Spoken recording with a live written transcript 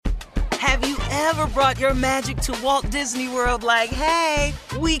Have you ever brought your magic to Walt Disney World like, hey,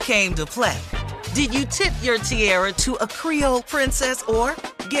 we came to play? Did you tip your tiara to a Creole princess or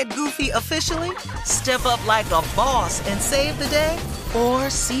get goofy officially? Step up like a boss and save the day? Or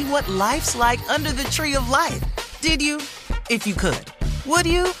see what life's like under the tree of life? Did you? If you could. Would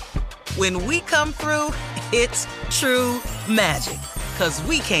you? When we come through, it's true magic. 'Cause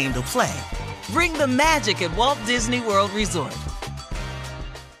we came to play. Bring the magic at Walt Disney World Resort.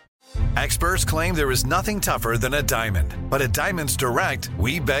 Experts claim there is nothing tougher than a diamond. But at Diamonds Direct,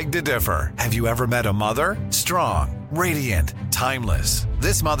 we beg to differ. Have you ever met a mother? Strong, radiant, timeless.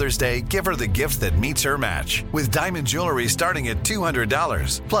 This Mother's Day, give her the gift that meets her match. With diamond jewelry starting at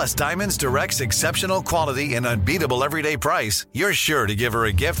 $200. Plus Diamonds Direct's exceptional quality and unbeatable everyday price, you're sure to give her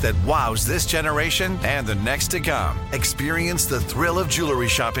a gift that wows this generation and the next to come. Experience the thrill of jewelry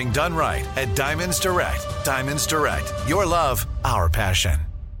shopping done right at Diamonds Direct. Diamonds Direct. Your love, our passion.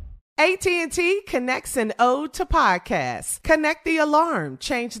 AT&T connects an ode to podcasts. Connect the alarm.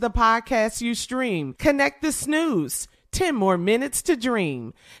 Change the podcast you stream. Connect the snooze. 10 more minutes to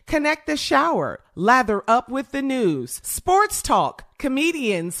dream. Connect the shower. Lather up with the news. Sports talk,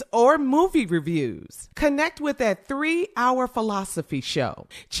 comedians, or movie reviews. Connect with that 3-hour philosophy show.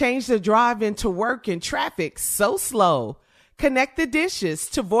 Change the drive into work in traffic so slow. Connect the dishes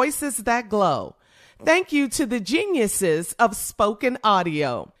to voices that glow. Thank you to the geniuses of spoken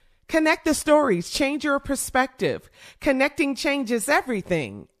audio. Connect the stories, change your perspective. Connecting changes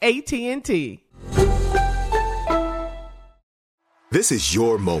everything. AT&T. This is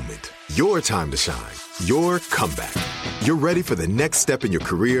your moment, your time to shine, your comeback. You're ready for the next step in your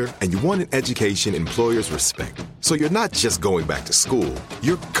career, and you want an education employers respect. So you're not just going back to school,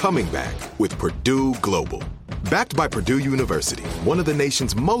 you're coming back with Purdue Global. Backed by Purdue University, one of the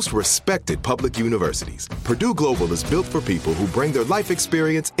nation's most respected public universities, Purdue Global is built for people who bring their life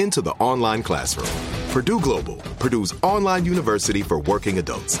experience into the online classroom. Purdue Global, Purdue's online university for working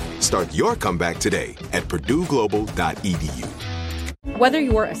adults. Start your comeback today at purdueglobal.edu. Whether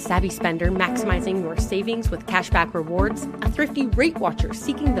you're a savvy spender maximizing your savings with cashback rewards, a thrifty rate watcher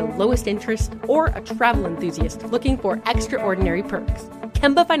seeking the lowest interest, or a travel enthusiast looking for extraordinary perks,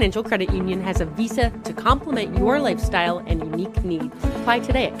 Kemba Financial Credit Union has a visa to complement your lifestyle and unique needs. Apply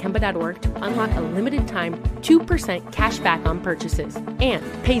today at Kemba.org to unlock a limited time 2% cash back on purchases and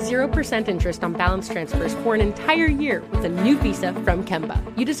pay 0% interest on balance transfers for an entire year with a new visa from Kemba.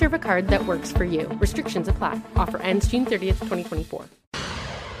 You deserve a card that works for you. Restrictions apply. Offer ends June 30th, 2024.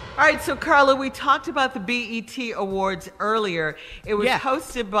 All right, so Carla, we talked about the BET Awards earlier. It was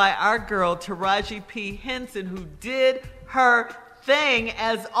hosted by our girl, Taraji P. Henson, who did her thing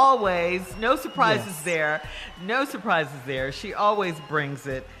as always. No surprises there. No surprises there. She always brings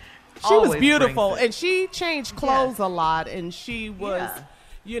it. She was beautiful, and she changed clothes a lot, and she was,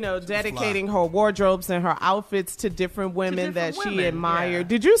 dedicating her wardrobes and her outfits to different women that she admired.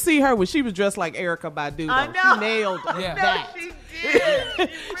 Yeah. Did you see her when she was dressed like Erykah Badu? I know. She nailed that. No, she did.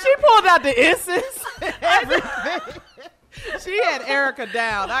 She pulled out the incense and everything. She had Erykah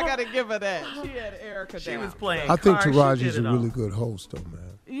down. I got to give her that. She had Erykah down. She was playing I think Taraji's a really good host, though,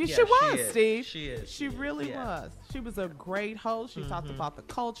 man. She was, Steve. She is. She really was. She was a great host. She talked about the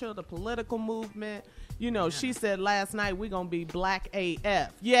culture, the political movement. She said last night, we're going to be Black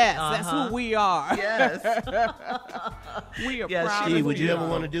AF. Yes, that's who we are. Yes. We are proud. Steve, would you ever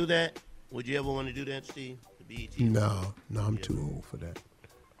want to do that? Would you ever want to do that, Steve? The BET? No, I'm too old for that.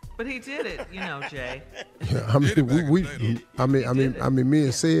 But he did it, Jay. Yeah, me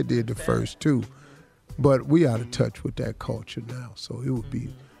and Sid did the first two, but we out of touch with that culture now. So it would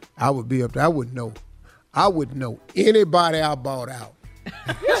be, I would be up there. I would know anybody I bought out.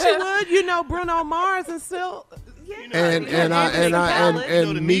 She would, Bruno Mars and still, and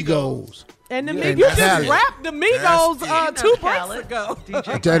Migos. And the Migos, you just rapped the Migos 2 breaks ago.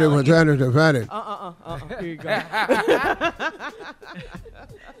 Here you go.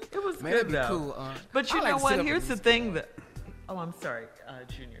 It was good, though. Cool, but you know what? Here's the thing that... Oh, I'm sorry,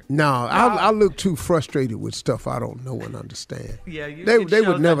 Junior. No, I look too frustrated with stuff I don't know and understand. Yeah, they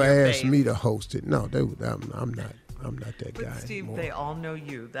would never ask me to host it. No, they would. I'm not that guy. But Steve, anymore. they all know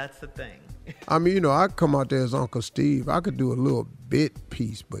you. That's the thing. I come out there as Uncle Steve. I could do a little bit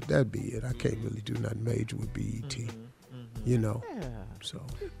piece, but that'd be it. I can't really do nothing major with BET. Yeah. So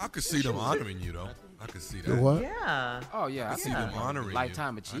I could see them honoring you, though. I could see that. What? Yeah. Oh, yeah. I see them honoring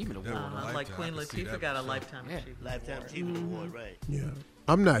Lifetime Achievement Award. Like Queen Latifah got a Lifetime Achievement. Lifetime Achievement Award, right. Yeah.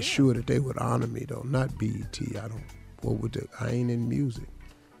 I'm not sure that they would honor me, though. Not BET. I ain't in music.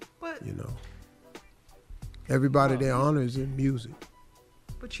 But, everybody they honor is in music.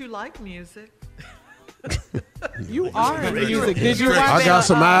 But you like music. You are music. Did you watch I got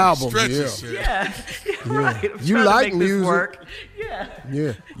some albums. Yeah. Right. You like music. Work. Yeah.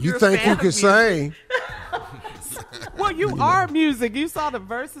 Yeah. You think you can sing? Well, you are music. You saw the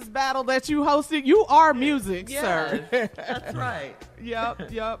versus battle that you hosted. You are music, sir. That's right.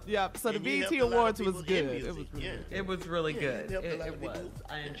 Yep. So the BET Awards was good. It was really good. It was.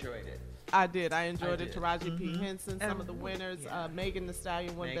 I enjoyed it. I did. I enjoyed it. Taraji P. Henson, some of the winners. Megan Thee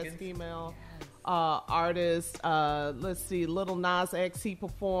Stallion won Best Female Artist. Let's see. Little Nas X, he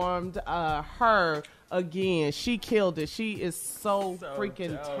performed her again. She killed it. She is so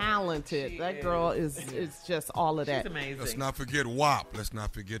freaking dope. Talented. That girl is just all of that. She's amazing. Let's not forget WAP. Let's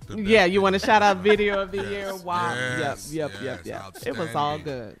not forget the you want to shout out Video of the Year? WAP. Yep. It was all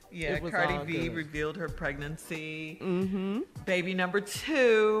good. Yeah, Cardi B revealed her pregnancy. Baby number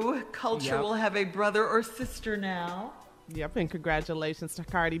 2. Culture will have a brother or sister now. Yep, and congratulations to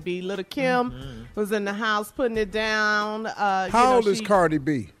Cardi B. Little Kim was in the house putting it down. How old is Cardi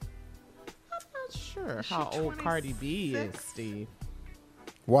B? Sure how old Cardi B is, Steve.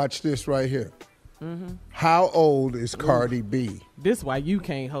 Watch this right here. How old is Cardi B? This is why you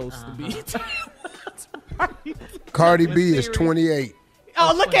can't host the BET. Cardi B is 28.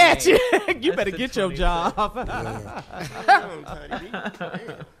 Oh, look at you. You better get your job.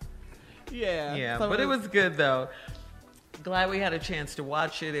 Yeah, but it was good, though. Glad we had a chance to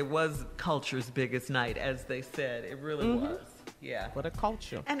watch it. It was Culture's biggest night, as they said. It really was. Yeah. What a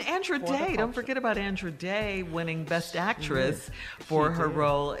culture. And Andra Day. Don't forget about Andra Day winning Best Actress for her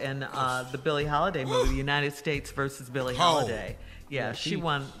role in the Billie Holiday movie, United States versus Billie Holiday. Yeah, she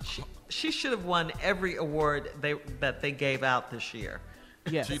won. She should have won every award that they gave out this year.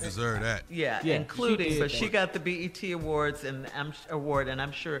 Yes. She deserved that. Yeah, including, but she got the BET Awards and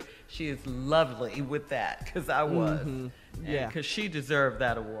I'm sure she is lovely with that, because I was. Yeah. Because she deserved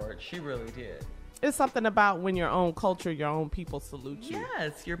that award. She really did. It's something about when your own culture, your own people salute you.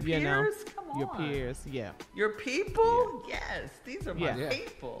 Yes, your peers. Come on. Your peers, Your people? Yeah. Yes, these are my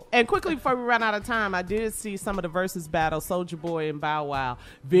people. And quickly before we run out of time, I did see some of the versus battle, Soulja Boy and Bow Wow.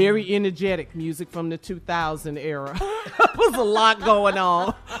 Very energetic music from the 2000 era. There was a lot going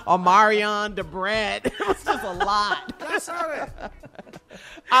on. Omarion, DeBrat. It was just a lot. I saw that.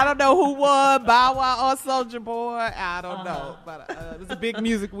 I don't know who won, Bow Wow or Soulja Boy. I don't know. But it was a big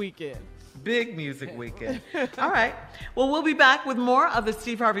music weekend. Big music weekend. All right. Well, we'll be back with more of the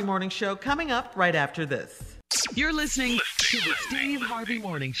Steve Harvey Morning Show coming up right after this. You're listening to the Steve Harvey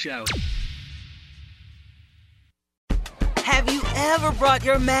Morning Show. Have you ever brought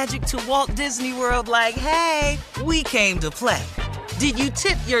your magic to Walt Disney World like, hey, we came to play? Did you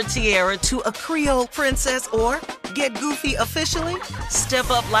tip your tiara to a Creole princess or get goofy officially?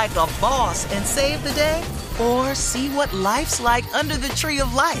 Step up like a boss and save the day? Or see what life's like under the tree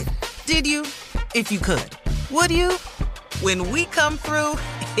of life? Did you? If you could. Would you? When we come through,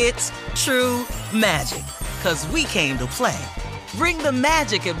 it's true magic. 'Cause we came to play. Bring the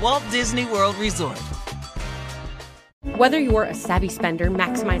magic at Walt Disney World Resort. Whether you're a savvy spender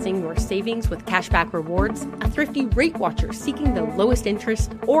maximizing your savings with cashback rewards, a thrifty rate watcher seeking the lowest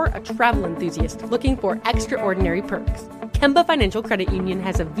interest, or a travel enthusiast looking for extraordinary perks, Kemba Financial Credit Union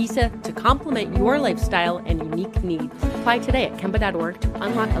has a visa to complement your lifestyle and unique needs. Apply today at Kemba.org to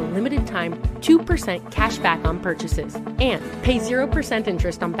unlock a limited time 2% cash back on purchases and pay 0%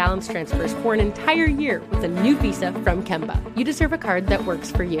 interest on balance transfers for an entire year with a new visa from Kemba. You deserve a card that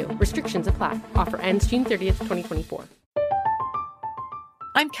works for you. Restrictions apply. Offer ends June 30th, 2024.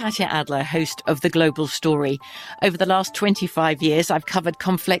 I'm Katya Adler, host of The Global Story. Over the last 25 years, I've covered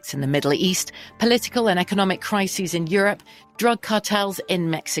conflicts in the Middle East, political and economic crises in Europe, drug cartels in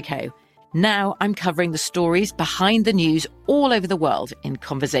Mexico. Now I'm covering the stories behind the news all over the world in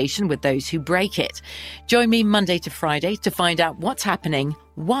conversation with those who break it. Join me Monday to Friday to find out what's happening,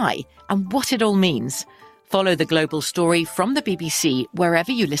 why, and what it all means. Follow The Global Story from the BBC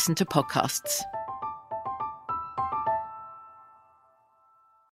wherever you listen to podcasts.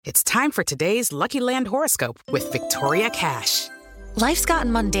 It's time for today's Lucky Land horoscope with Victoria Cash. Life's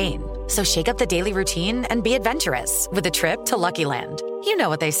gotten mundane, so shake up the daily routine and be adventurous with a trip to Lucky Land. You know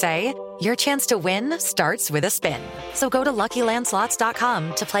what they say, your chance to win starts with a spin. So go to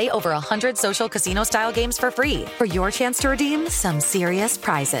LuckyLandSlots.com to play over 100 social casino-style games for free for your chance to redeem some serious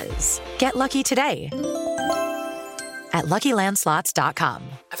prizes. Get lucky today at LuckyLandSlots.com.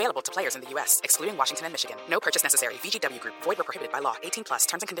 Available to players in the U.S., excluding Washington and Michigan. No purchase necessary. VGW Group. Void where prohibited by law. 18+.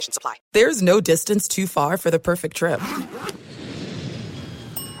 Terms and conditions apply. There's no distance too far for the perfect trip.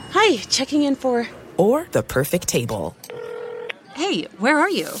 Hi, checking in for... Or the perfect table. Hey, where are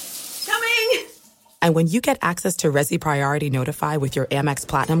you? Coming! And when you get access to Resi Priority Notify with your Amex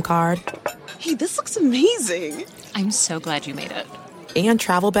Platinum card... Hey, this looks amazing. I'm so glad you made it. And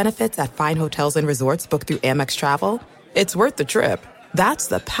travel benefits at fine hotels and resorts booked through Amex Travel. It's worth the trip. That's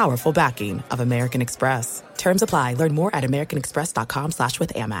the powerful backing of American Express. Terms apply. Learn more at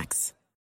americanexpress.com/withAmex.